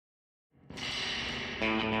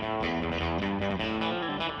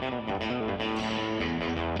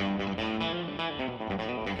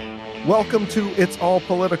Welcome to It's All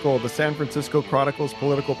Political, the San Francisco Chronicle's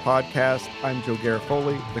political podcast. I'm Joe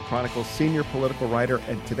Garofoli, the Chronicle's senior political writer,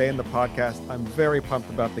 and today in the podcast, I'm very pumped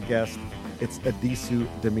about the guest. It's Addisu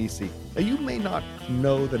Demisi. Now, you may not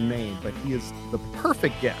know the name, but he is the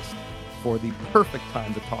perfect guest for the perfect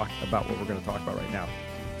time to talk about what we're going to talk about right now.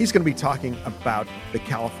 He's going to be talking about the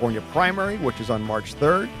California primary, which is on March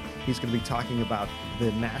 3rd. He's going to be talking about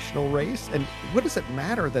the national race. And what does it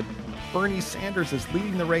matter that Bernie Sanders is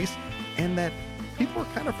leading the race and that people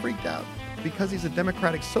are kind of freaked out because he's a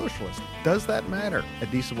democratic socialist? Does that matter?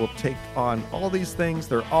 Addisu will take on all these things.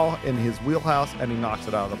 They're all in his wheelhouse, and he knocks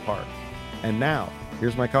it out of the park. And now,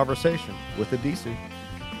 here's my conversation with Addisu.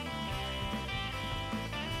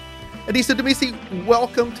 Addisu Demisi,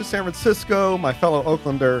 welcome to San Francisco. My fellow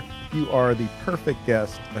Oaklander, you are the perfect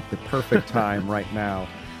guest at the perfect time right now.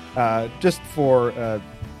 Just for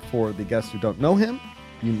the guests who don't know him,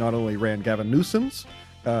 you not only ran Gavin Newsom's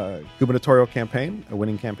gubernatorial campaign, a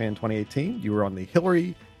winning campaign in 2018, you were on the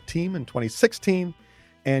Hillary team in 2016,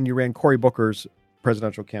 and you ran Cory Booker's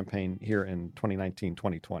presidential campaign here in 2019,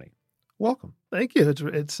 2020. Welcome. Thank you.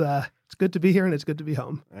 It's good to be here, and it's good to be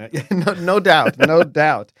home. No doubt, no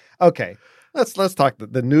doubt. Okay, let's talk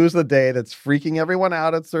the news of the day that's freaking everyone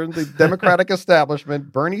out at the Democratic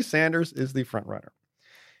establishment. Bernie Sanders is the front runner.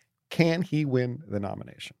 Can he win the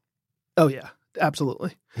nomination? Oh yeah,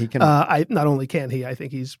 absolutely. He can. Not only can he, I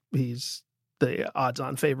think he's the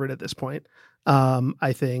odds-on favorite at this point.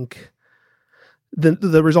 I think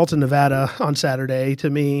the results in Nevada on Saturday, to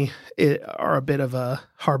me, are a bit of a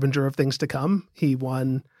harbinger of things to come. He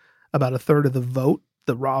won about a third of the vote,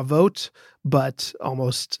 the raw vote, but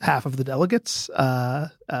almost half of the delegates,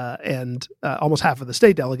 and almost half of the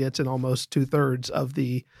state delegates, and almost two-thirds of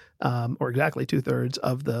the, or exactly two-thirds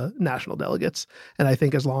of the national delegates. And I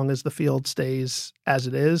think as long as the field stays as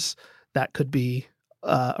it is, that could be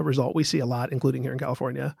a result we see a lot, including here in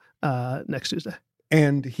California, next Tuesday.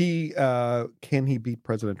 And can he beat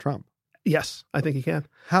President Trump? Yes, I think he can.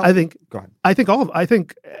 How? Go ahead. I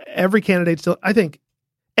think every candidate I think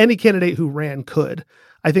any candidate who ran could.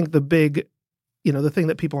 I think the big, the thing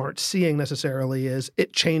that people aren't seeing necessarily is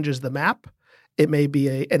it changes the map. It may be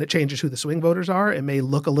and it changes who the swing voters are. It may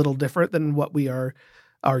look a little different than what we are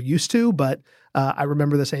used to, but I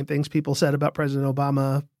remember the same things people said about President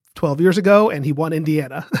Obama 12 years ago, and he won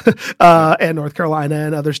Indiana and North Carolina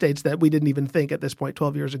and other states that we didn't even think at this point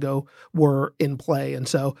 12 years ago were in play. And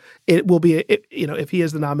so it will be, if he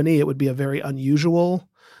is the nominee, it would be a very unusual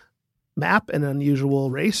map and an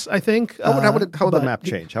unusual race, I think. How would the map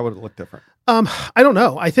change? How would it look different? I don't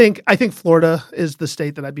know. I think Florida is the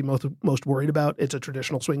state that I'd be most worried about. It's a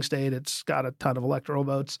traditional swing state. It's got a ton of electoral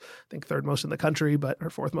votes. I think third most in the country, or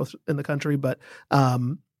fourth most in the country. But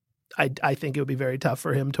I think it would be very tough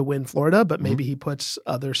for him to win Florida, but maybe he puts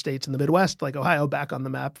other states in the Midwest, like Ohio, back on the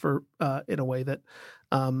map for in a way that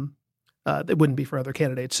it wouldn't be for other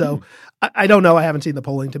candidates. So I don't know. I haven't seen the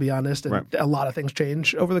polling, to be honest, and a lot of things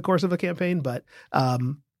change over the course of a campaign, but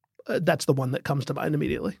that's the one that comes to mind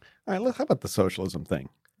immediately. All right, how about the socialism thing?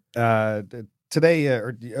 Today,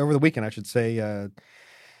 or over the weekend, I should say,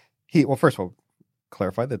 first of all,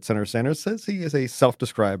 clarify that Senator Sanders says he is a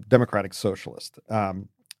self-described democratic socialist.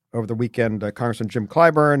 Over the weekend, Congressman Jim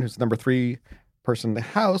Clyburn, who's the number 3 person in the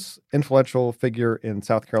House, influential figure in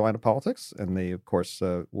South Carolina politics, and they, of course,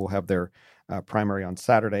 will have their primary on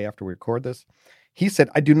Saturday after we record this. He said,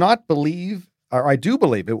 I do believe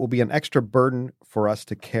it will be an extra burden for us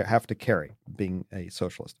to have to carry, being a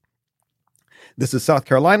socialist. This is South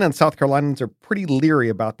Carolina, and South Carolinians are pretty leery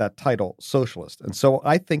about that title, socialist. And so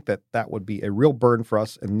I think that would be a real burden for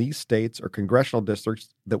us in these states or congressional districts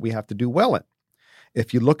that we have to do well in.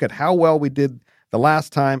 If you look at how well we did the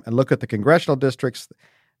last time and look at the congressional districts,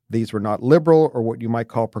 these were not liberal or what you might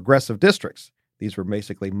call progressive districts. These were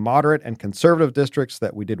basically moderate and conservative districts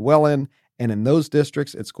that we did well in. And in those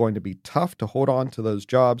districts, it's going to be tough to hold on to those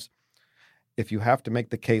jobs if you have to make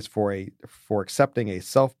the case for accepting a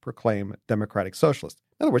self-proclaimed democratic socialist.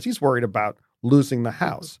 In other words, he's worried about losing the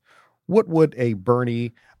House. What would a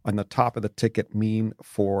Bernie on the top of the ticket mean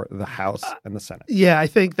for the House and the Senate? Yeah, I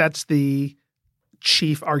think that's the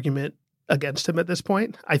chief argument against him at this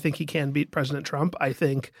point. I think he can beat President Trump. I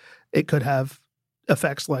think it could have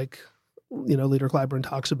effects like, Leader Clyburn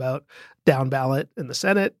talks about down ballot in the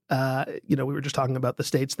Senate. We were just talking about the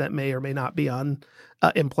states that may or may not be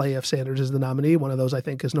in play if Sanders is the nominee. One of those, I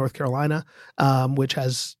think, is North Carolina, which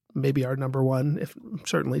has maybe our number one, if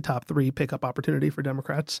certainly top three pickup opportunity for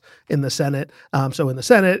Democrats in the Senate. So in the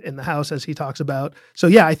Senate, in the House, as he talks about. So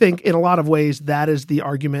yeah, I think in a lot of ways that is the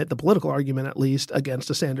argument, the political argument at least, against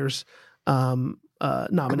a Sanders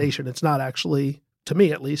nomination. It's not actually, to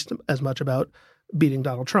me at least, as much about beating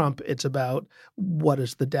Donald Trump. It's about what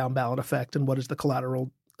is the down ballot effect and what is the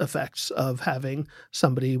collateral effects of having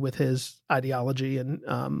somebody with his ideology and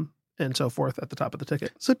so forth at the top of the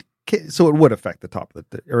ticket. So it would affect the top of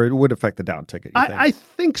the, or it would affect the down ticket. I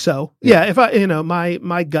think so. Yeah. If I,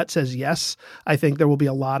 my gut says yes. I think there will be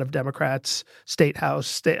a lot of Democrats, state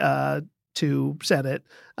house, to Senate,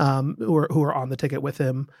 who are on the ticket with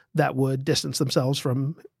him that would distance themselves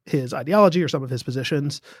from his ideology or some of his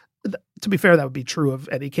positions. To be fair, that would be true of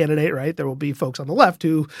any candidate, right? There will be folks on the left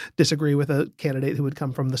who disagree with a candidate who would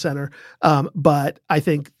come from the center. But I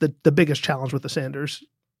think the biggest challenge with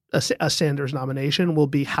a Sanders nomination will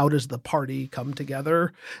be, how does the party come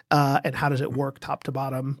together, and how does it work top to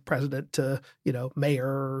bottom, president to mayor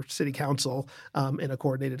or city council, in a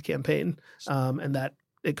coordinated campaign, and that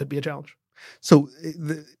it could be a challenge. So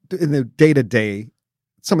in the day-to-day,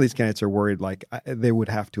 some of these candidates are worried, like they would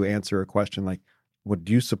have to answer a question like, "Would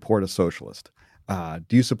you support a socialist?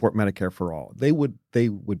 Do you support Medicare for all?" They would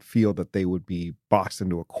feel that they would be boxed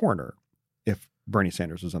into a corner if Bernie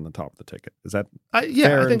Sanders was on the top of the ticket. Is that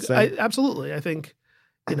fair? I think absolutely. I think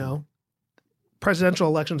presidential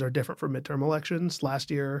elections are different from midterm elections. Last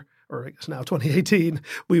year, or I guess now 2018,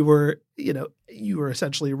 you were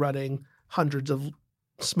essentially running hundreds of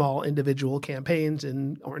small individual campaigns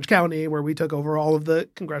in Orange County, where we took over all of the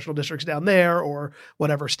congressional districts down there, or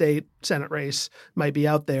whatever state Senate race might be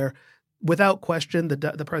out there. Without question,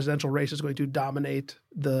 the presidential race is going to dominate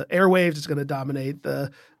the airwaves. It's going to dominate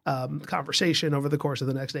the conversation over the course of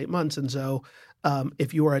the next 8 months. And so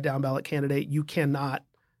if you are a down ballot candidate, you cannot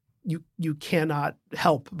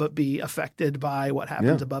help but be affected by what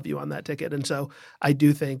happens above you on that ticket. And so I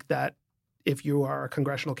do think that if you are a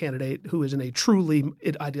congressional candidate who is in a truly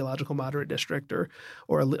ideological moderate district or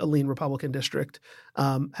a lean Republican district,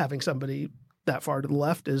 having somebody that far to the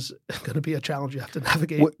left is going to be a challenge you have to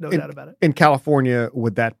navigate, no doubt about it. In California,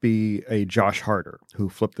 would that be a Josh Harder who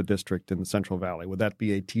flipped the district in the Central Valley? Would that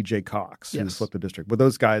be a TJ Cox who flipped the district? Would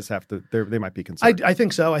those guys have to, they might be concerned? I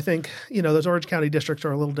think so. I think, those Orange County districts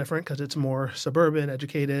are a little different because it's more suburban,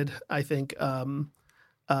 educated, I think,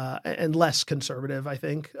 and less conservative, I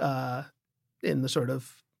think, in the sort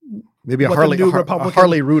of maybe a Harley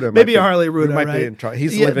Ruda. Maybe a Harley Ruda, might right? Be in trouble.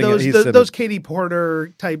 He's living. Those Katie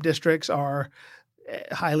Porter type districts are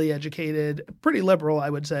highly educated, pretty liberal,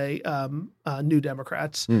 I would say, New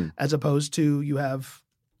Democrats, as opposed to you have,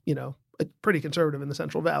 a pretty conservative in the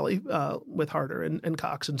Central Valley with Harder and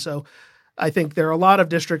Cox. And so I think there are a lot of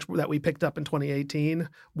districts that we picked up in 2018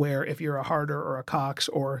 where if you're a Harder or a Cox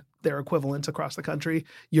or their equivalents across the country,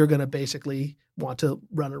 you're going to basically want to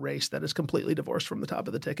run a race that is completely divorced from the top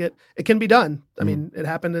of the ticket. It can be done. I mean, it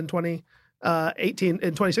happened in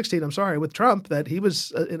 2016, with Trump, that he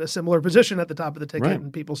was in a similar position at the top of the ticket,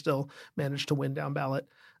 and people still managed to win down ballot.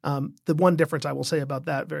 The one difference I will say about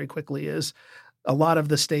that very quickly is a lot of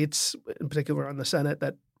the states, in particular on the Senate,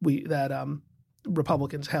 that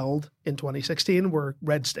Republicans held in 2016 were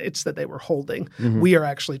red states that they were holding. We are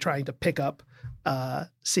actually trying to pick up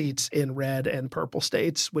seats in red and purple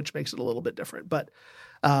states, which makes it a little bit different. But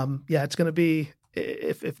it's going to be,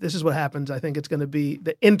 if this is what happens, I think it's going to be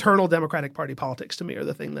the internal Democratic Party politics, to me, are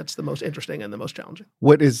the thing that's the most interesting and the most challenging.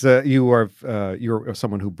 What is you're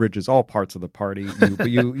someone who bridges all parts of the party. The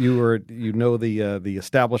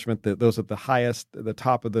establishment, those at the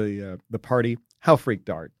top of the party. How freaked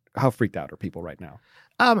out are people right now?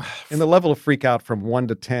 In the level of freak out from 1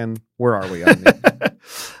 to 10, where are we?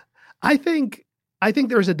 I think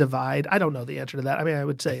there is a divide. I don't know the answer to that. I mean, I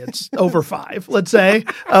would say it's over 5, let's say,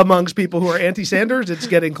 amongst people who are anti-Sanders. It's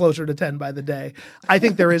getting closer to 10 by the day. I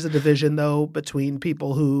think there is a division, though, between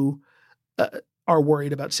people who are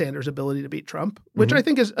worried about Sanders' ability to beat Trump, which I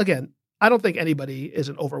think is, again, I don't think anybody is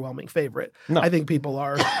an overwhelming favorite. No. I think people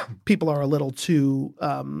are a little too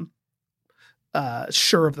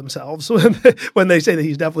sure of themselves when they say that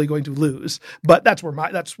he's definitely going to lose. But that's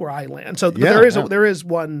where I land. So there is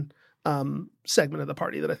one segment of the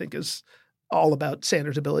party that I think is all about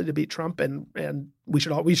Sanders' ability to beat Trump, and we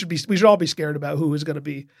should all be scared about who is going to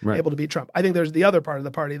be able to beat Trump. I think there's the other part of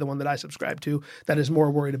the party, the one that I subscribe to, that is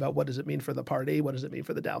more worried about what does it mean for the party, what does it mean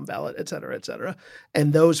for the down ballot, et cetera, et cetera.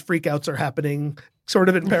 And those freakouts are happening sort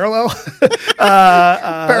of in parallel.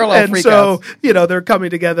 Parallel and freakouts. So they're coming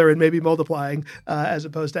together and maybe multiplying as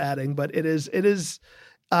opposed to adding. But it is.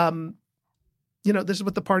 this is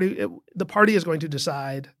what the party is going to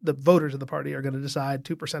decide. The voters of the party are going to decide.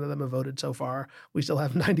 2% of them have voted so far. We still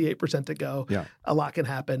have 98% to go. Yeah. A lot can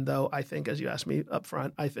happen, though. I think, as you asked me up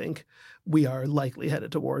front, I think we are likely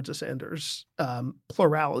headed towards a Sanders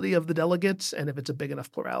plurality of the delegates. And if it's a big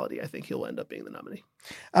enough plurality, I think he'll end up being the nominee.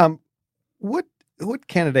 What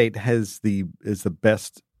candidate is the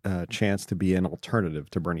best chance to be an alternative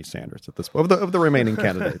to Bernie Sanders at this point of the remaining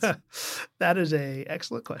candidates? That is a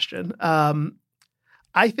excellent question.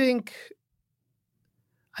 I think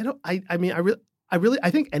I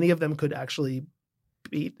think any of them could actually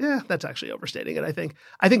beat. That's actually overstating it. I think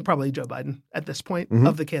probably Joe Biden at this point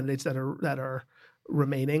of the candidates that are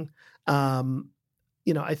remaining.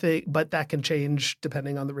 I think, but that can change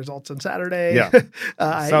depending on the results on Saturday. Yeah,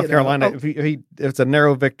 South Carolina. If it's a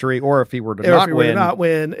narrow victory, or if he were to not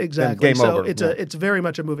win, exactly. Game over. It's very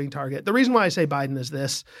much a moving target. The reason why I say Biden is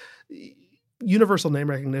this: universal name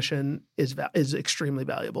recognition is extremely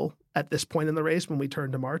valuable at this point in the race when we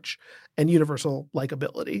turn to March, and universal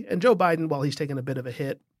likability. And Joe Biden, while he's taken a bit of a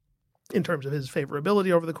hit in terms of his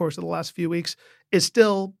favorability over the course of the last few weeks, is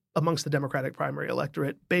still amongst the Democratic primary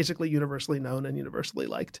electorate, basically universally known and universally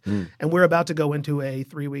liked. And we're about to go into a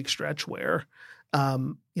 3-week stretch where,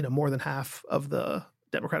 more than half of the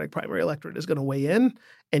Democratic primary electorate is going to weigh in,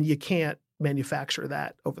 and you can't manufacture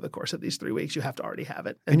that over the course of these 3 weeks. You have to already have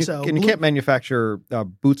it. And you can't manufacture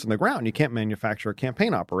boots on the ground. You can't manufacture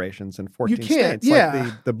campaign operations in 14 states. Yeah.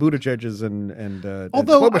 Like the Buttigieg's and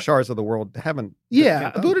Klobuchar's of the world haven't.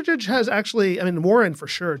 Yeah. Buttigieg has actually, Warren for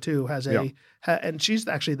sure too has and she's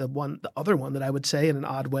actually the other one that I would say in an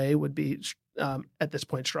odd way would be at this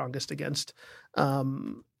point strongest against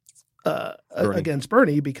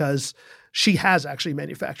Bernie, because she has actually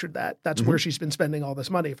manufactured that. That's where she's been spending all this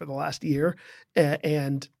money for the last year,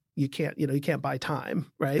 and you can't buy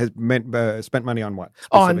time, right? Has spent money on what?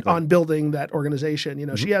 On building that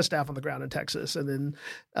organization. She has staff on the ground in Texas and in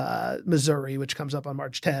Missouri, which comes up on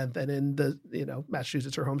March 10th, and in the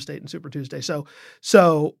Massachusetts, her home state, and Super Tuesday.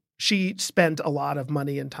 So she spent a lot of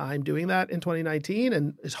money and time doing that in 2019,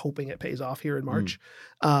 and is hoping it pays off here in March.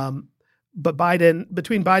 But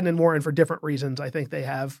between Biden and Warren, for different reasons, I think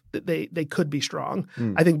they could be strong.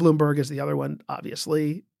 I think Bloomberg is the other one.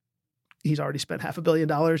 Obviously, he's already spent $500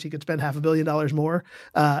 million. He could spend $500 million more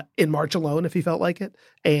in March alone if he felt like it.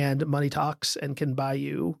 And money talks and can buy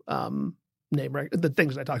you the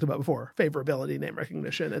things I talked about before: favorability, name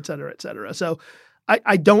recognition, et cetera, et cetera. So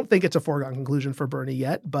I don't think it's a foregone conclusion for Bernie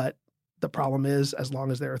yet, but the problem is, as long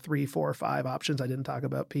as there are 3, 4, 5 options, I didn't talk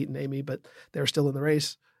about Pete and Amy, but they're still in the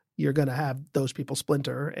race, you're going to have those people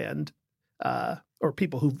splinter, and or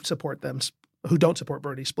people who support them, who don't support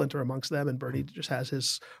Bernie, splinter amongst them, and Bernie just has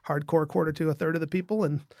his hardcore quarter to a third of the people,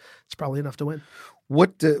 and it's probably enough to win.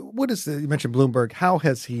 What is you mentioned Bloomberg? How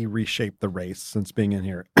has he reshaped the race since being in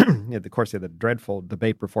here? Of course, he had the dreadful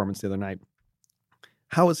debate performance the other night.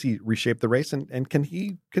 How has he reshaped the race, and can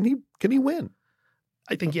he win?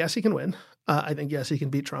 I think yes, he can win. I think yes, he can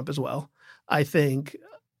beat Trump as well. I think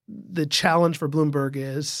the challenge for Bloomberg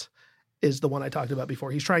is the one I talked about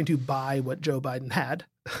before. He's trying to buy what Joe Biden had,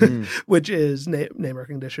 which is name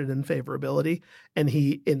recognition and favorability, and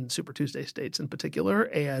he in Super Tuesday states in particular.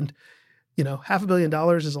 And $500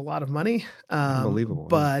 million is a lot of money. Unbelievable,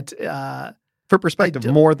 but for perspective,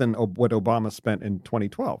 more than what Obama spent in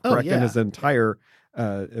 2012, correct? In his entire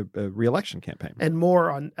re-election campaign, and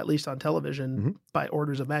more at least on television by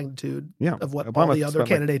orders of magnitude of what Obama all the other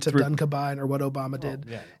candidates have done combined, or what Obama did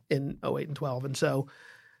in 2008 and 2012. And so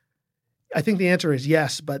I think the answer is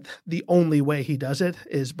yes, but the only way he does it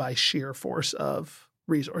is by sheer force of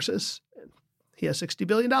resources. He has $60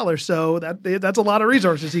 billion, so that's a lot of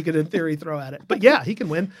resources he could in theory throw at it. But yeah, he can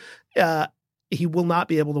win. He will not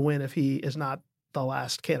be able to win if he is not the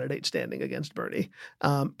last candidate standing against Bernie.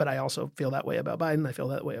 But I also feel that way about Biden. I feel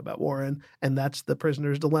that way about Warren. And that's the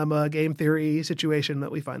prisoner's dilemma game theory situation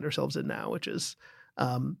that we find ourselves in now, which is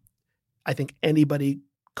I think anybody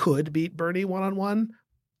could beat Bernie one-on-one,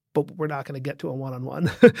 but we're not going to get to a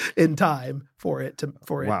one-on-one in time for us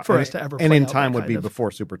to ever play. And in time would be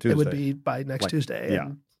before Super Tuesday. It would be by next Tuesday. Yeah.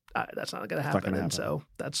 And that's not going to happen. And so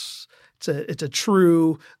it's a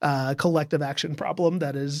true collective action problem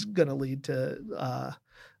that is going to lead to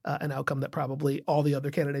an outcome that probably all the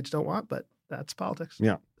other candidates don't want, but that's politics.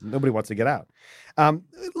 Yeah. Nobody wants to get out.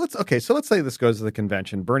 So let's say this goes to the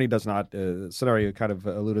convention. Bernie does not, scenario you kind of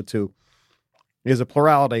alluded to, is a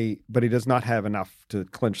plurality, but he does not have enough to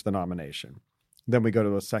clinch the nomination. Then we go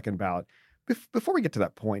to a second ballot. Before we get to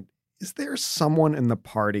that point, is there someone in the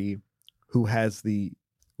party who has the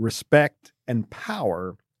respect and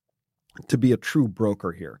power to be a true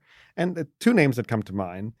broker here? And the two names that come to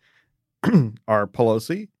mind, are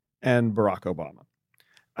Pelosi and Barack Obama.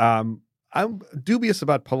 I'm dubious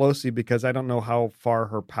about Pelosi because I don't know how far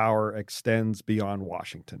her power extends beyond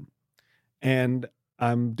Washington. And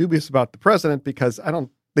I'm dubious about the president because I don't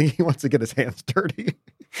think he wants to get his hands dirty.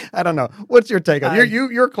 I don't know. What's your take on it?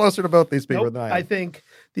 You're closer to both these people than I am. I think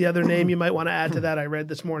the other name you might want to add to that, I read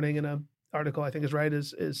this morning in an article, I think is right,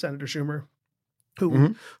 is Senator Schumer,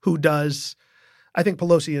 who does. I think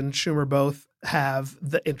Pelosi and Schumer both have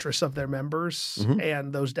the interests of their members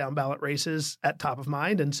and those down ballot races at top of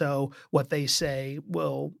mind. And so what they say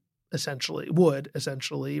would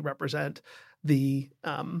essentially represent their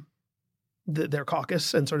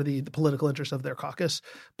caucus and sort of the political interest of their caucus.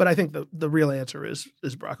 But I think the real answer is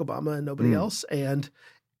Barack Obama and nobody else. And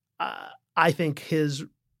I think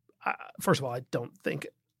first of all, I don't think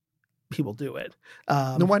he will do it.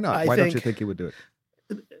 No, why not? Why don't you think he would do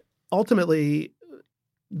it? Ultimately,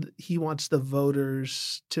 he wants the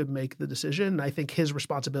voters to make the decision. I think his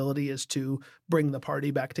responsibility is to bring the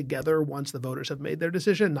party back together once the voters have made their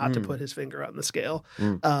decision, not to put his finger on the scale.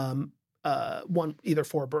 One either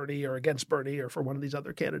for Bernie or against Bernie or for one of these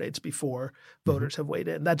other candidates before voters have weighed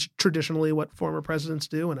in. That's traditionally what former presidents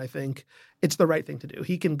do, and I think it's the right thing to do.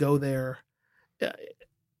 He can go there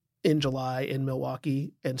in July in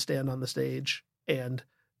Milwaukee and stand on the stage and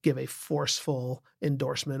give a forceful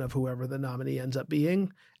endorsement of whoever the nominee ends up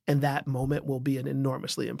being. And that moment will be an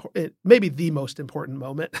enormously important, maybe the most important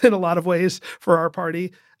moment in a lot of ways for our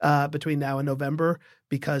party between now and November,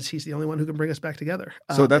 because he's the only one who can bring us back together.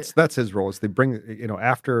 So that's his role, is they bring,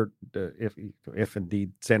 after if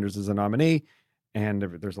indeed Sanders is a nominee, and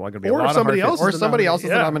there's going to be a lot of somebody else is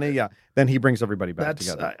a nominee, then he brings everybody back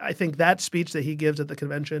together. I think that speech that he gives at the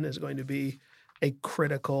convention is going to be a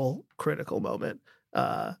critical moment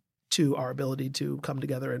to our ability to come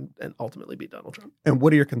together and ultimately beat Donald Trump. And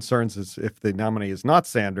what are your concerns is if the nominee is not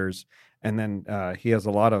Sanders, and then he has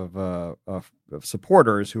a lot of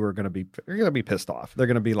supporters who are going to be pissed off. They're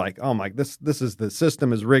going to be like, "Oh my, this is the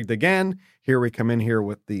system is rigged again. Here we come in here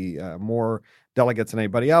with the more delegates than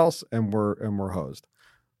anybody else, and we're hosed."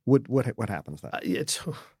 What happens then? It's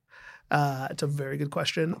a very good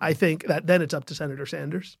question. I think that then it's up to Senator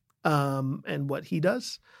Sanders and what he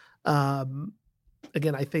does.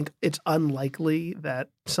 Again, I think it's unlikely that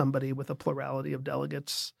somebody with a plurality of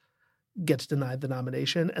delegates gets denied the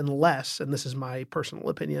nomination unless, and this is my personal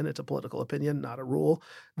opinion, it's a political opinion, not a rule,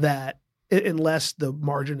 that unless the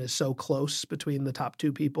margin is so close between the top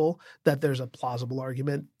two people that there's a plausible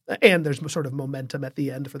argument and there's sort of momentum at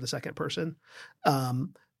the end for the second person,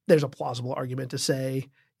 there's a plausible argument to say,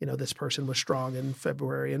 this person was strong in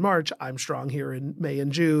February and March. I'm strong here in May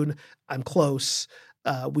and June. I'm close.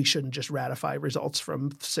 We shouldn't just ratify results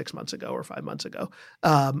from 6 months ago or 5 months ago.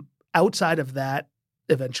 Outside of that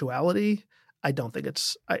eventuality, I don't think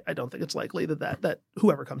it's likely that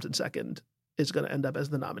whoever comes in second is going to end up as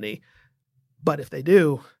the nominee. But if they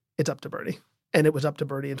do, it's up to Bernie. And it was up to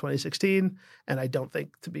Bernie in 2016. And I don't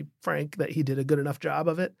think, to be frank, that he did a good enough job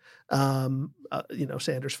of it.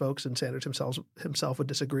 Sanders folks and Sanders himself would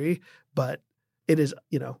disagree. But it is,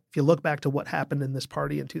 if you look back to what happened in this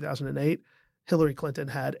party in 2008, Hillary Clinton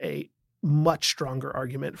had a much stronger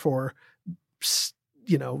argument for,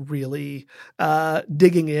 really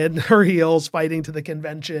digging in her heels, fighting to the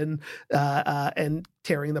convention, and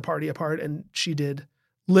tearing the party apart. And she did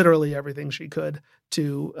literally everything she could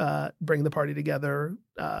to bring the party together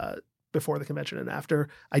before the convention and after.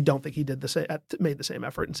 I don't think he made the same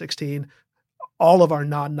effort in 2016. All of our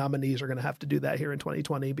non-nominees are going to have to do that here in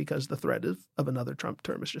 2020 because the threat of another Trump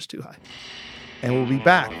term is just too high. And we'll be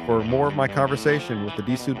back for more of my conversation with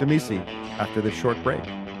Addisu Demisi after this short break.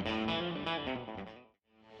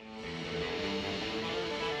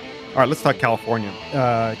 All right, let's talk California.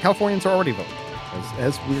 Californians are already voting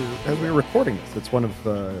as we're recording this. It's one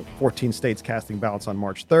of 14 states casting ballots on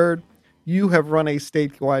March 3rd. You have run a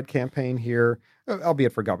statewide campaign here,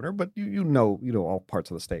 albeit for governor, but you know all parts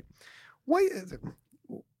of the state. Why?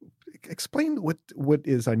 Explain what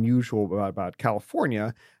is unusual about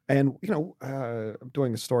California. And, I'm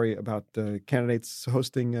doing a story about candidates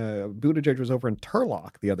hosting. Buttigieg was over in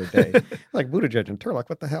Turlock the other day. Like, Buttigieg in Turlock,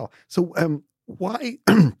 what the hell? So why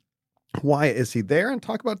is he there? And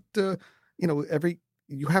talk about,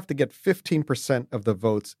 you have to get 15% of the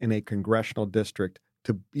votes in a congressional district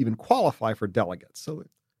to even qualify for delegates. So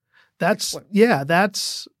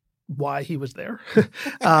that's why he was there.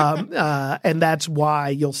 And that's why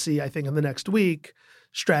you'll see, I think, in the next week,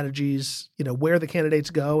 strategies, where the candidates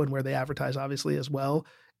go and where they advertise, obviously, as well,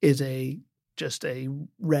 is just a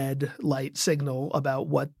red light signal about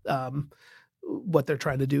what they're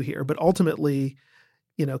trying to do here. But ultimately,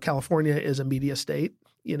 California is a media state.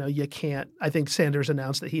 You can't. I think Sanders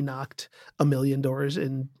announced that he knocked 1 million doors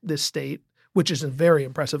in this state, which is a very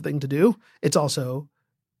impressive thing to do. It's also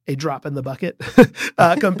a drop in the bucket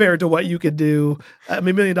compared to what you could do. I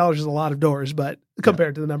mean, $1 million is a lot of doors, but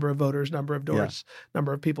compared to the number of voters, number of doors,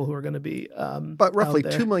 number of people who are going to be. But roughly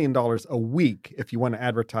 $2 million a week if you want to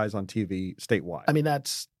advertise on TV statewide. I mean,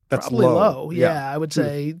 that's probably low. Yeah, I would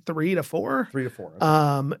say 3 to 4. 3 to 4.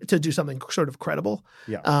 Okay. To do something sort of credible.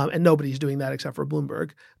 Yeah. And nobody's doing that except for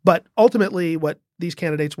Bloomberg. But ultimately, what these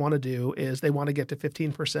candidates want to do is they want to get to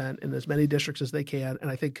 15% in as many districts as they can. And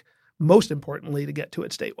I think most importantly, to get to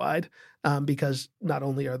it statewide, because not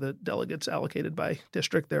only are the delegates allocated by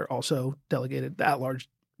district, they're also delegated, the at-large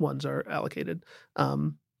ones are allocated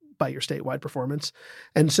by your statewide performance.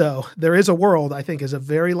 And so there is a world, I think is a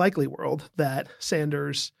very likely world, that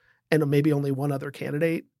Sanders and maybe only one other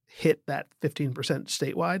candidate hit that 15%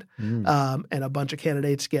 statewide. And a bunch of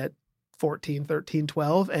candidates get 14, 13,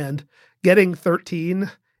 12. And getting 13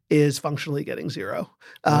 is functionally getting 0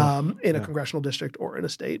 in a congressional district or in a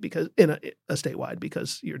state, because in a statewide,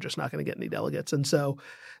 because you're just not going to get any delegates. And so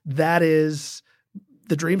that is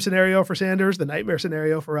the dream scenario for Sanders, the nightmare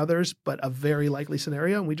scenario for others, but a very likely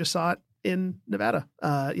scenario. And we just saw it in Nevada.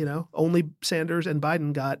 Only Sanders and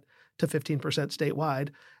Biden got to 15% statewide.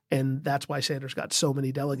 And that's why Sanders got so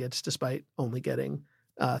many delegates, despite only getting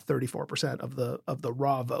 34% of the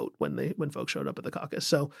raw vote when folks showed up at the caucus.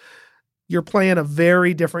 So you're playing a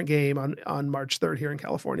very different game on March 3rd here in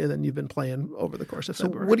California than you've been playing over the course of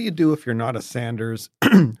February. So what do you do if you're not a Sanders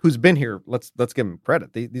who's been here? Let's give them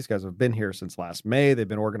credit. These guys have been here since last May. They've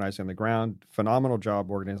been organizing on the ground. Phenomenal job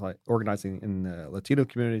organizing in the Latino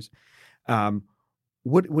communities.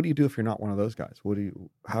 What do you do if you're not one of those guys?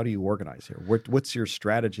 How do you organize here? What's your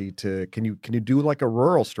strategy can you do like a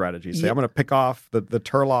rural strategy? Say, I'm going to pick off the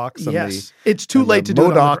Turlocks and it's too late to do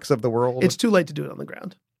it Modocs of the world. It's too late to do it on the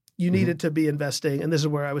ground. You needed to be investing, and this is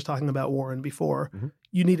where I was talking about Warren before.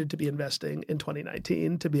 You needed to be investing in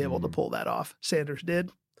 2019 to be able to pull that off. Sanders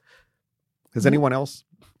did. Has anyone else?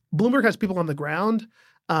 Bloomberg has people on the ground.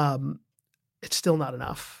 It's still not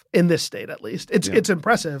enough in this state, at least. It's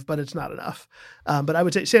impressive, but it's not enough. But I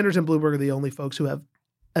would say Sanders and Bloomberg are the only folks who have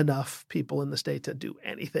enough people in the state to do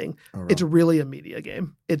anything. Oh, right. It's really a media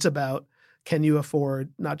game. It's about, can you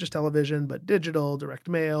afford not just television, but digital, direct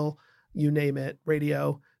mail, you name it,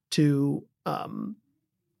 radio, to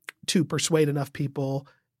persuade enough people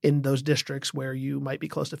in those districts where you might be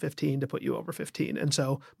close to 15 to put you over 15. And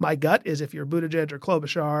so my gut is, if you're Buttigieg or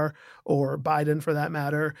Klobuchar or Biden for that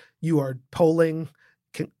matter, you are polling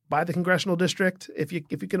by the congressional district, if you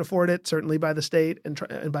can afford it, certainly by the state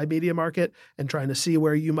and by media market, and trying to see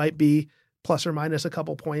where you might be plus or minus a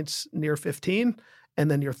couple points near 15. And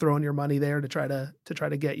then you're throwing your money there to try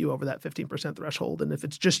to get you over that 15% threshold. And if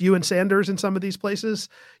it's just you and Sanders in some of these places,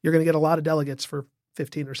 you're going to get a lot of delegates for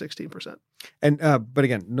 15 or 16%. And but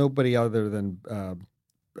again, nobody other than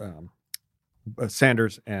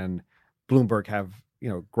Sanders and Bloomberg have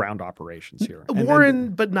ground operations here.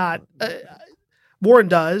 Warren, but not Warren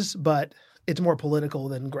does, but it's more political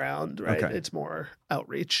than ground, right? Okay. It's more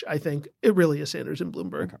outreach. I think it really is Sanders and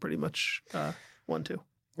Bloomberg, pretty much 1-2.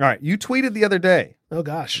 All right, you tweeted the other day. Oh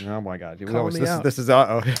gosh! Oh my God! This is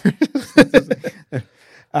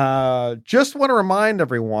just want to remind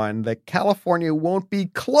everyone that California won't be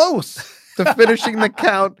close to finishing the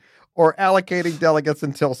count or allocating delegates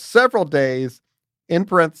until several days, in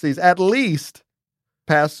parentheses, at least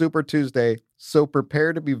past Super Tuesday. So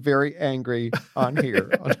prepare to be very angry on here.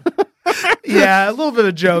 Yeah, a little bit of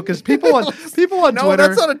a joke, because people on no,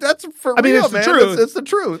 Twitter. That's for real, I mean, it's man. The truth. It's the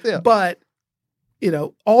truth. Yeah, but.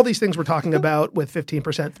 All these things we're talking about with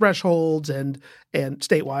 15% thresholds and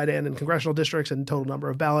statewide and in congressional districts and total number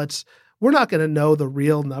of ballots, we're not going to know the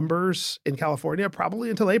real numbers in California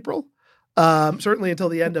probably until April, certainly until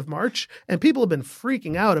the end of March. And people have been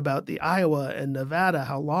freaking out about the Iowa and Nevada,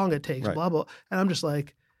 how long it takes, blah, blah. And I'm just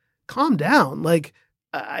like, calm down. Like,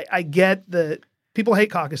 I get that people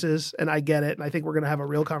hate caucuses, and I get it. And I think we're going to have a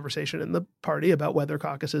real conversation in the party about whether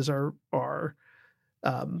caucuses are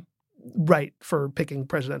right for picking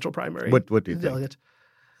presidential primary what do you delegates.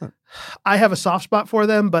 Think? I have a soft spot for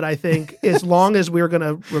them, but I think as long as we're going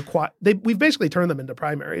to require, we've basically turned them into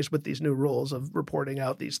primaries with these new rules of reporting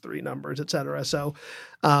out these 3 numbers, et cetera. So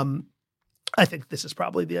I think this is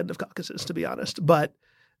probably the end of caucuses, to be honest. But,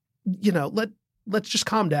 let's just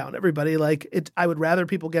calm down, everybody. I would rather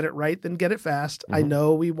people get it right than get it fast. Mm-hmm. I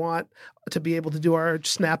know we want to be able to do our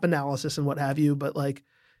snap analysis and what have you, but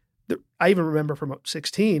I even remember from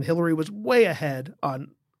 2016, Hillary was way ahead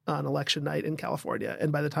on election night in California.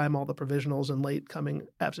 And by the time all the provisionals and late coming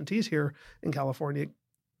absentees here in California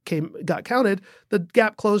got counted, the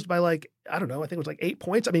gap closed by like, I don't know, I think it was like 8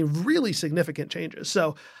 points. I mean, really significant changes.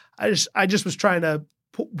 So I just was trying to,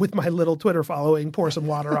 with my little Twitter following, pour some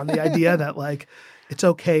water on the idea that like, it's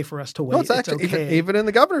okay for us to wait. No, it's actually okay. even in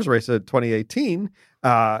the governor's race of 2018.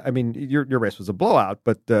 I mean, your race was a blowout,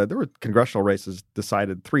 but there were congressional races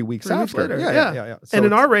decided 3 weeks 3 weeks after. later. Yeah. So and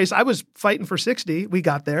in our race, I was fighting for 60. We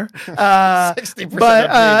got there. 60%. But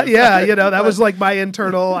that was like my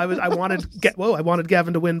internal. I wanted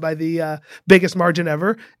Gavin to win by the biggest margin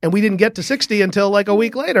ever, and we didn't get to 60 until like a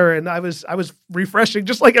week later. And I was refreshing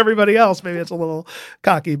just like everybody else. Maybe it's a little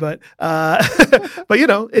cocky, but but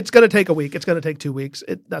it's going to take a week. It's going to take 2 weeks.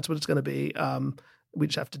 That's what it's going to be. We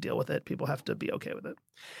just have to deal with it. People have to be okay with it.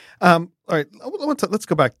 All right, let's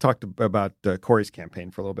go back and talk about Cory's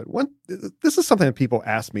campaign for a little bit. This is something that people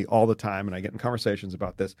ask me all the time, and I get in conversations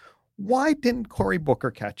about this. Why didn't Cory Booker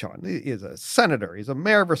catch on? He's a senator. He's a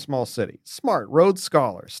mayor of a small city. Smart, Rhodes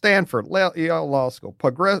Scholar, Stanford, Yale Law School,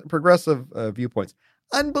 progressive viewpoints.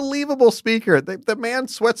 Unbelievable speaker. The man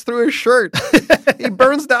sweats through his shirt. He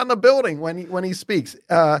burns down the building when he speaks.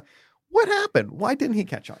 What happened? Why didn't he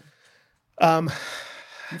catch on?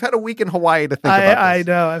 You've had a week in Hawaii to think about this. I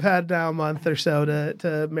know. I've had now a month or so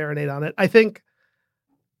to marinate on it. I think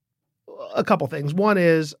a couple things. One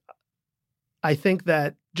is, I think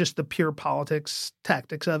that just the pure politics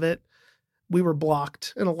tactics of it, we were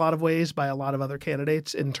blocked in a lot of ways by a lot of other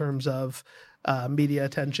candidates in terms of media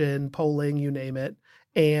attention, polling, you name it.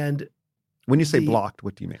 And when you say blocked,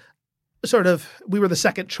 what do you mean? Sort of, we were the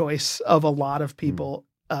second choice of a lot of people,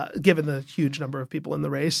 given the huge number of people in the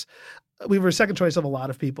race. We were second choice of a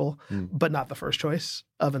lot of people, but not the first choice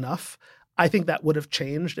of enough. I think that would have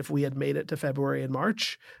changed if we had made it to February and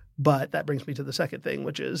March. But that brings me to the second thing,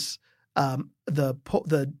 which is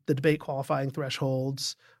the debate qualifying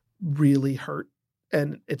thresholds really hurt.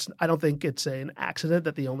 And I don't think it's an accident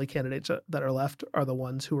that the only candidates that are left are the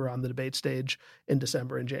ones who are on the debate stage in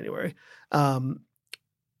December and January.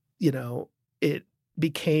 It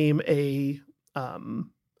became a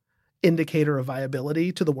indicator of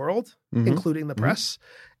viability to the world, including the press.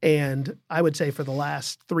 And I would say for the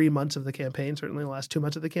last 3 months of the campaign, certainly the last 2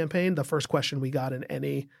 months of the campaign, the first question we got in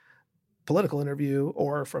any political interview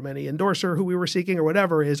or from any endorser who we were seeking or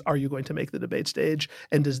whatever is, are you going to make the debate stage?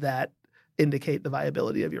 And does that indicate the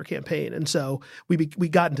viability of your campaign? And so we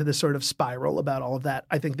got into this sort of spiral about all of that.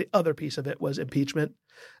 I think the other piece of it was impeachment.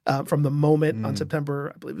 From the moment on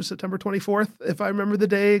September, I believe it was September 24th, if I remember the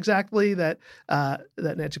day exactly, that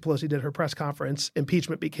Nancy Pelosi did her press conference,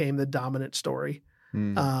 impeachment became the dominant story.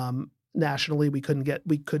 Nationally,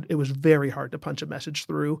 it was very hard to punch a message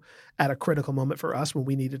through at a critical moment for us when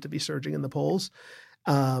we needed to be surging in the polls.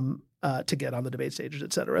 To get on the debate stages,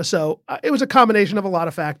 et cetera. So it was a combination of a lot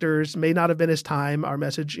of factors. May not have been his time. Our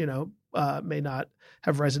message, may not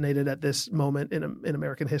have resonated at this moment in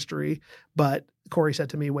American history. But Cory said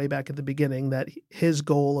to me way back at the beginning that his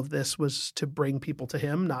goal of this was to bring people to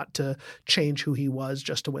him, not to change who he was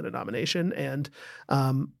just to win a nomination. And,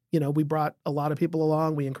 we brought a lot of people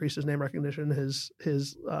along. We increased his name recognition, his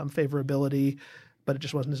favorability, but it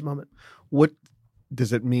just wasn't his moment. What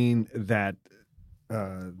does it mean that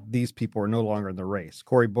these people are no longer in the race?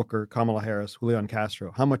 Cory Booker, Kamala Harris, Julian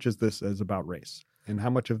Castro. How much is this about race? And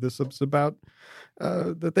how much of this is about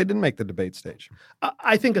that they didn't make the debate stage?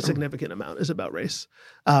 I think a significant amount is about race.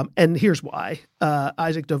 And here's why.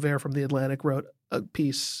 Isaac Dover from The Atlantic wrote a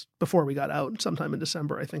piece before we got out, sometime in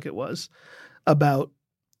December, I think it was, about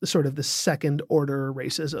sort of the second order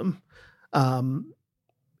racism.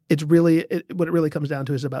 It's really, what it really comes down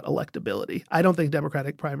to is about electability. I don't think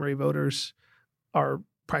Democratic primary voters are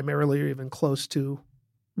primarily or even close to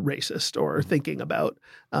racist or thinking about,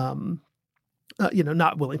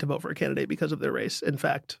 not willing to vote for a candidate because of their race. In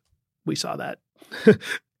fact, we saw that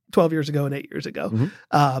 12 years ago and 8 years ago.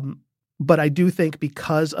 But I do think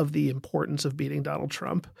because of the importance of beating Donald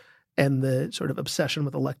Trump and the sort of obsession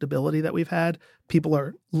with electability that we've had, people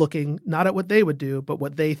are looking not at what they would do, but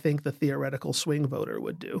what they think the theoretical swing voter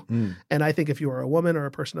would do. And I think if you are a woman or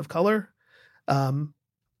a person of color,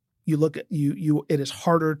 you look at it is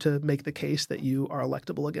harder to make the case that you are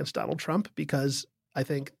electable against Donald Trump, because I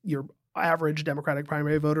think your average Democratic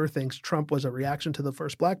primary voter thinks Trump was a reaction to the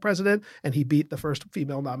first black president and he beat the first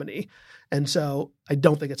female nominee. And so I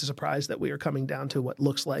don't think it's a surprise that we are coming down to what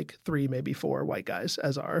looks like 3, maybe 4 white guys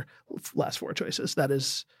as our last 4 choices. That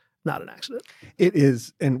is not an accident. It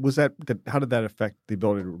is. And how did that affect the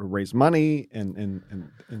ability to raise money and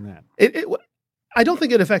that? I don't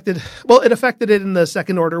think it affected it in the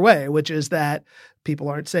second order way, which is that people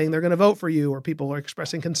aren't saying they're going to vote for you, or people are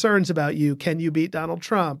expressing concerns about you. Can you beat Donald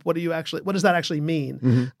Trump? What does that actually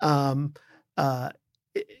mean?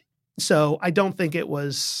 So I don't think it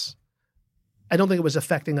was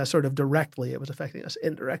affecting us sort of directly. It was affecting us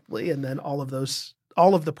indirectly. And then all of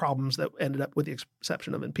the problems that ended up, with the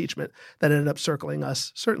exception of impeachment, that ended up circling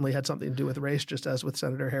us certainly had something to do with race, just as with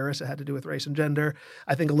Senator Harris, it had to do with race and gender.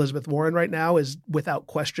 I think Elizabeth Warren right now is without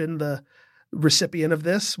question the recipient of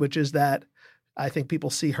this, which is that I think people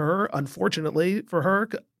see her, unfortunately for her,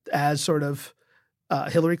 as sort of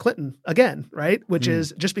Hillary Clinton again, right? Which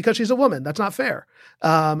is just because she's a woman. That's not fair.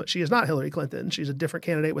 She is not Hillary Clinton. She's a different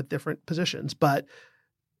candidate with different positions. But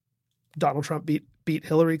Donald Trump beat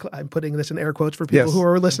Hillary. I'm putting this in air quotes for people who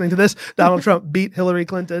are listening to this. Donald Trump beat Hillary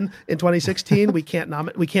Clinton in 2016. We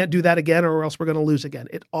can't do that again, or else we're going to lose again.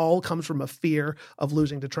 It all comes from a fear of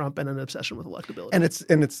losing to Trump and an obsession with electability. And it's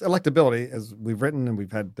electability, as we've written and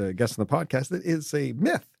we've had guests on the podcast. It is a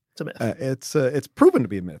myth. It's a myth. It's proven to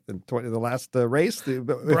be a myth. In the last race,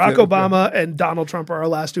 Barack Obama and Donald Trump are our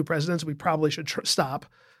last two presidents. We probably should stop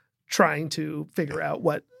trying to figure out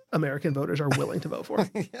what American voters are willing to vote for.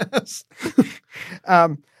 Yes.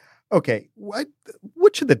 Okay. What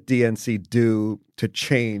should the DNC do to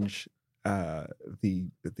change the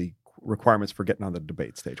requirements for getting on the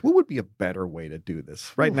debate stage? What would be a better way to do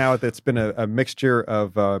this? Right now, it's been a mixture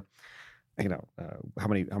of how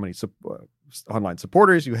many online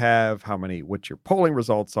supporters you have, what your polling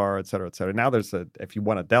results are, et cetera, et cetera. Now if you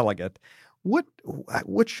want a delegate, what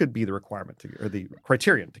should be the requirement or the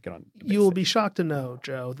criterion to get on? You will be shocked to know,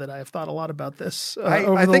 Joe, that I have thought a lot about this.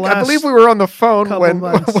 I believe we were on the phone when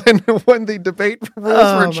the debate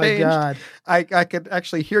rules were changed. My God. I could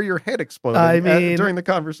actually hear your head exploding during the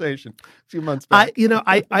conversation a few months back.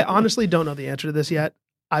 I honestly don't know the answer to this yet.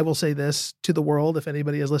 I will say this to the world, if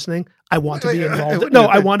anybody is listening, I want to be involved. No,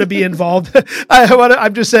 I want to be involved.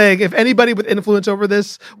 I'm just saying, if anybody with influence over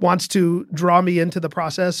this wants to draw me into the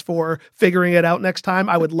process for figuring it out next time,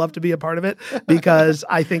 I would love to be a part of it, because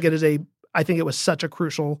I think it was such a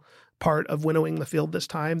crucial part of winnowing the field this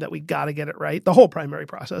time that we got to get it right. The whole primary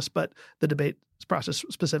process, but the debate process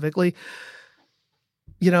specifically.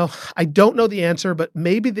 I don't know the answer, but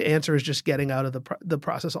maybe the answer is just getting out of the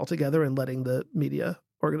process altogether and letting the media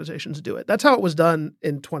organizations do it. That's how it was done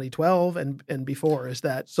in 2012 and before. Is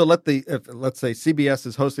that so? Let's say CBS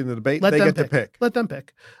is hosting the debate, they get to pick. Let them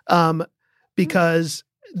pick, because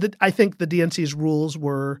I think the DNC's rules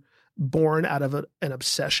were born out of an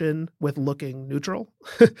obsession with looking neutral,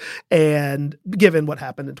 and given what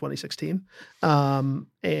happened in 2016,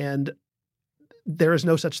 and there is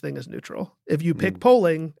no such thing as neutral. If you pick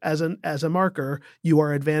polling as a marker, you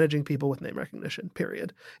are advantaging people with name recognition,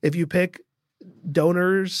 period. If you pick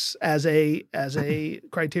donors as a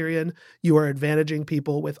criterion, you are advantaging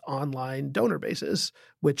people with online donor bases,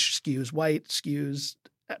 which skews white, skews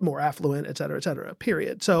more affluent, et cetera,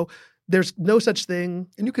 period. So there's no such thing.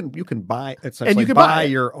 And you can buy, buy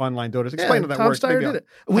your online donors. Explain how that Tom works. Steyer did it.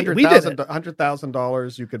 We did it.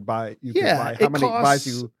 $100,000 you could buy. How many buys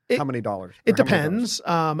you? How many dollars? It depends,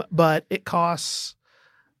 but it costs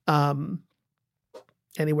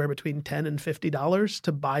anywhere between $10 and $50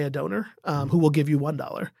 to buy a donor who will give you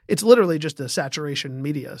 $1. It's literally just a saturation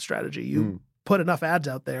media strategy. You put enough ads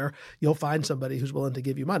out there, you'll find somebody who's willing to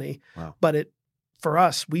give you money. Wow. But for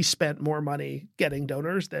us, we spent more money getting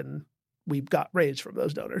donors than we got raised from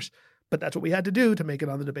those donors. But that's what we had to do to make it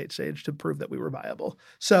on the debate stage to prove that we were viable.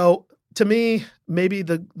 So to me, maybe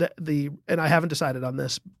and I haven't decided on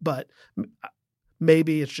this, but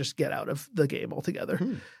maybe it's just get out of the game altogether.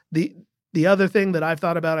 The other thing that I've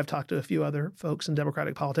thought about, I've talked to a few other folks in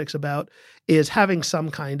Democratic politics about, is having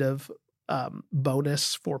some kind of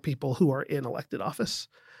bonus for people who are in elected office.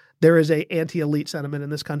 There is a anti-elite sentiment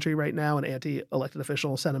in this country right now, an anti-elected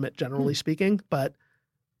official sentiment, generally speaking. But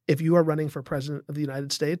if you are running for president of the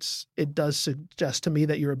United States, it does suggest to me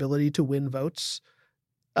that your ability to win votes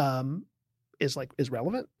is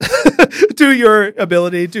relevant to your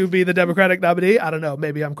ability to be the Democratic nominee. I don't know.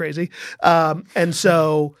 Maybe I'm crazy. And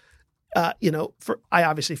so, I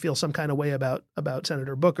obviously feel some kind of way about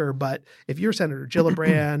Senator Booker, but if you're Senator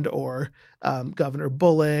Gillibrand or Governor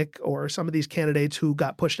Bullock or some of these candidates who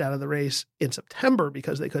got pushed out of the race in September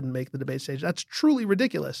because they couldn't make the debate stage, that's truly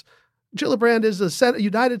ridiculous. Gillibrand is a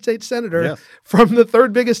United States senator from the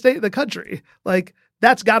third biggest state in the country. Like,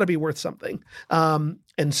 that's got to be worth something.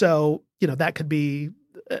 And so, that could be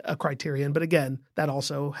a criterion, but again, that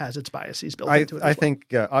also has its biases built into it. I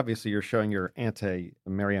think obviously you're showing your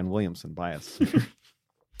anti-Marianne Williamson bias.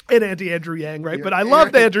 And anti-Andrew Yang, right? But I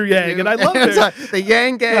loved Andrew Yang, and I loved it. The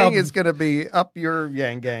Yang gang is going to be up your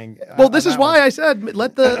Yang gang. Well, this is why I said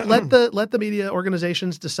let the media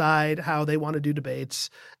organizations decide how they want to do debates,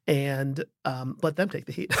 and let them take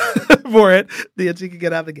the heat for it. The DNC can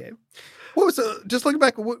get out of the game. What was just looking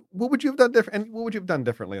back? What would you have done different? And what would you have done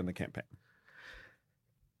differently in the campaign?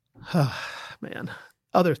 Man,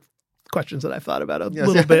 other questions that I've thought about a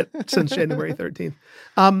little bit since January 13th.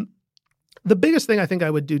 The biggest thing I think I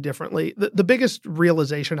would do differently, the biggest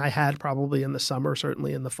realization I had probably in the summer,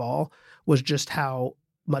 certainly in the fall, was just how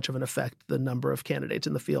much of an effect the number of candidates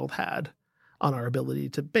in the field had on our ability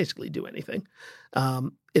to basically do anything.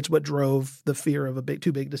 It's what drove the fear of a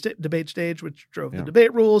too big debate stage, which drove the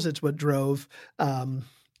debate rules. It's what drove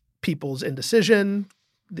people's indecision,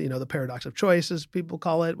 the paradox of choice, as people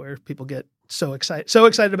call it, where people get so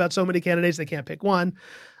excited about so many candidates they can't pick one.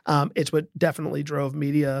 It's what definitely drove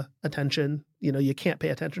media attention. You can't pay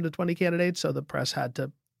attention to 20 candidates, so the press had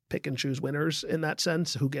to pick and choose winners in that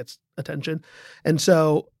sense, who gets attention. And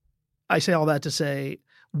so I say all that to say,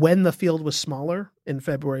 when the field was smaller in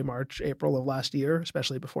February, March, April of last year,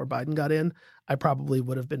 especially before Biden got in, I probably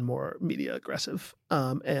would have been more media aggressive.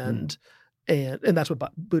 And that's what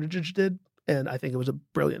Buttigieg did. And I think it was a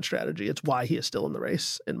brilliant strategy. It's why he is still in the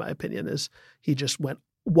race, in my opinion, is he just went,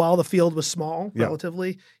 while the field was small,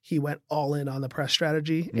 relatively, he went all in on the press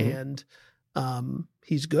strategy. And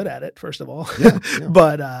he's good at it, first of all.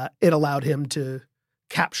 But it allowed him to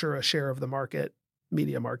capture a share of the market,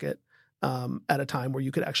 media market, at a time where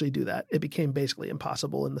you could actually do that. It became basically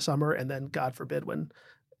impossible in the summer. And then, God forbid, when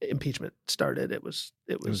impeachment started, it was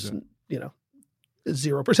 0%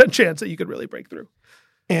 chance that you could really break through.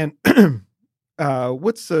 And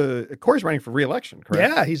Corey's running for re-election,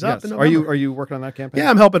 correct? Yeah, he's up in November. Are you working on that campaign?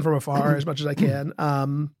 Yeah, I'm helping from afar as much as I can.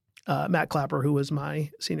 Matt Clapper, who was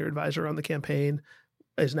my senior advisor on the campaign,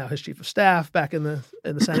 is now his chief of staff back in the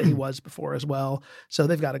Senate. He was before as well. So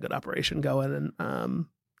they've got a good operation going. And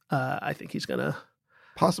I think he's going to...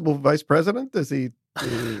 Possible vice president? Is he,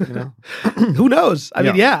 Who knows? I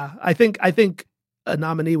mean, I think a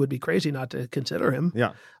nominee would be crazy not to consider him.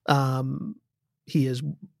 Yeah. He is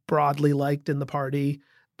broadly liked in the party,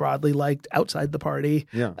 broadly liked outside the party,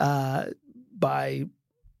 by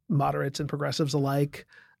moderates and progressives alike.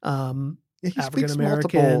 He African speaks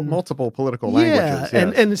American, multiple political languages.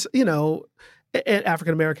 And and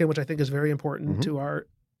African American, which I think is very important to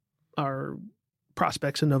our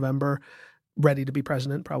prospects in November. Ready to be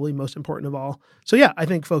president, probably most important of all. So yeah, I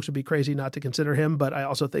think folks would be crazy not to consider him, but I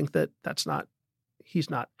also think that he's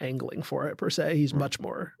not angling for it per se. He's much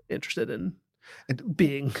more interested in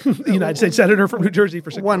being the United States Senator from New Jersey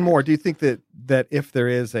for 6 One more. Do you think that if there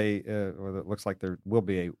is or it looks like there will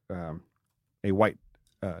be a white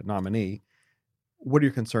nominee, what are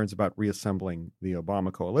your concerns about reassembling the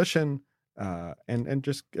Obama coalition and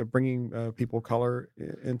just bringing people of color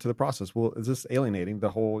into the process? Well, is this alienating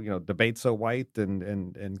the whole debate so white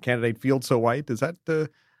and candidate field so white? Is that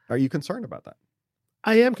are you concerned about that?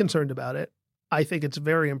 I am concerned about it. I think it's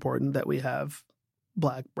very important that we have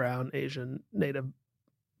Black, Brown, Asian, Native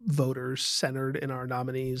voters centered in our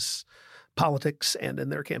nominees' politics and in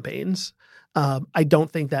their campaigns. I don't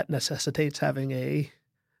think that necessitates having a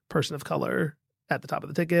person of color at the top of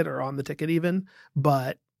the ticket or on the ticket even.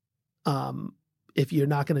 But if you're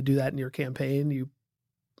not going to do that in your campaign,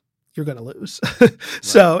 you're going to lose.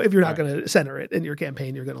 So if you're not going to center it in your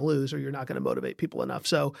campaign, you're going to lose, or you're not going to motivate people enough.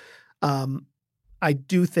 So I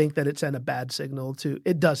do think that it does send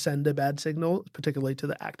a bad signal, particularly to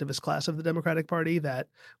the activist class of the Democratic Party, that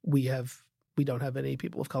we don't have any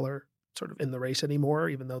people of color sort of in the race anymore,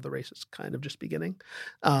 even though the race is kind of just beginning.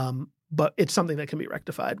 But it's something that can be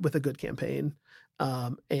rectified with a good campaign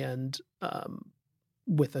and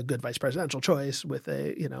with a good vice presidential choice, with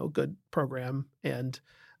a good program and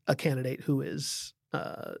a candidate who is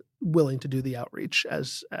willing to do the outreach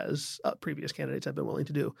as previous candidates have been willing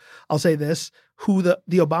to do. I'll say this: the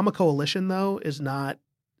Obama coalition, though, is not.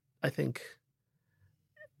 I think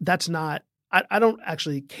that's not. I don't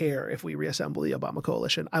actually care if we reassemble the Obama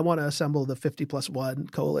coalition. I want to assemble the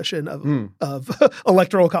 50+1 coalition of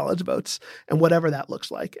electoral college votes and whatever that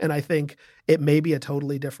looks like. And I think it may be a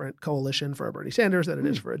totally different coalition for a Bernie Sanders than it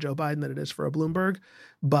is for a Joe Biden, than it is for a Bloomberg.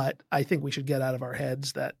 But I think we should get out of our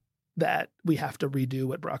heads that we have to redo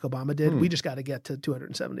what Barack Obama did. We just got to get to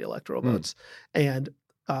 270 electoral votes. And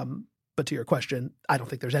but to your question, I don't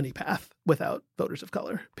think there's any path without voters of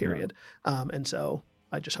color, period. Yeah. And so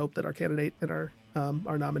I just hope that our candidate and our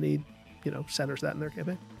nominee, centers that in their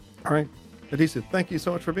campaign. All right. Adisu, thank you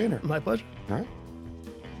so much for being here. My pleasure. All right.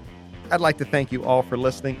 I'd like to thank you all for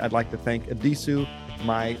listening. I'd like to thank Adisu,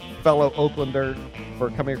 my fellow Oaklander,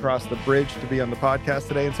 for coming across the bridge to be on the podcast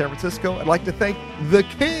today in San Francisco. I'd like to thank the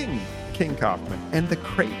King Kaufman, and the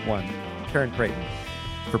great one, Karen Creighton,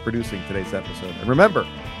 for producing today's episode. And remember,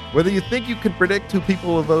 whether you think you can predict who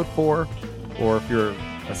people will vote for, or if you're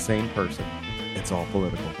a sane person, it's all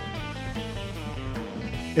political.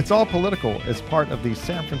 It's All Political is part of the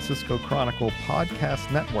San Francisco Chronicle podcast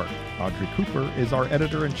network. Audrey Cooper is our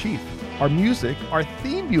editor-in-chief. Our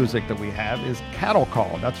theme music that we have is Cattle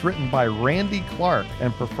Call. That's written by Randy Clark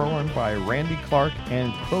and performed by Randy Clark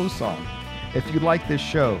and Crow Song. If you like this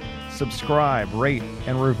show, subscribe, rate,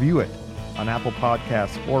 and review it on Apple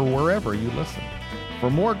Podcasts or wherever you listen. For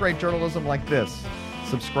more great journalism like this,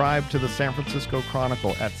 subscribe to the San Francisco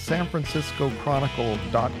Chronicle at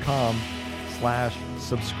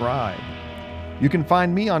sanfranciscochronicle.com/subscribe. You can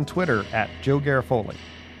find me on Twitter at Joe Garofoli.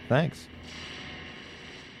 Thanks.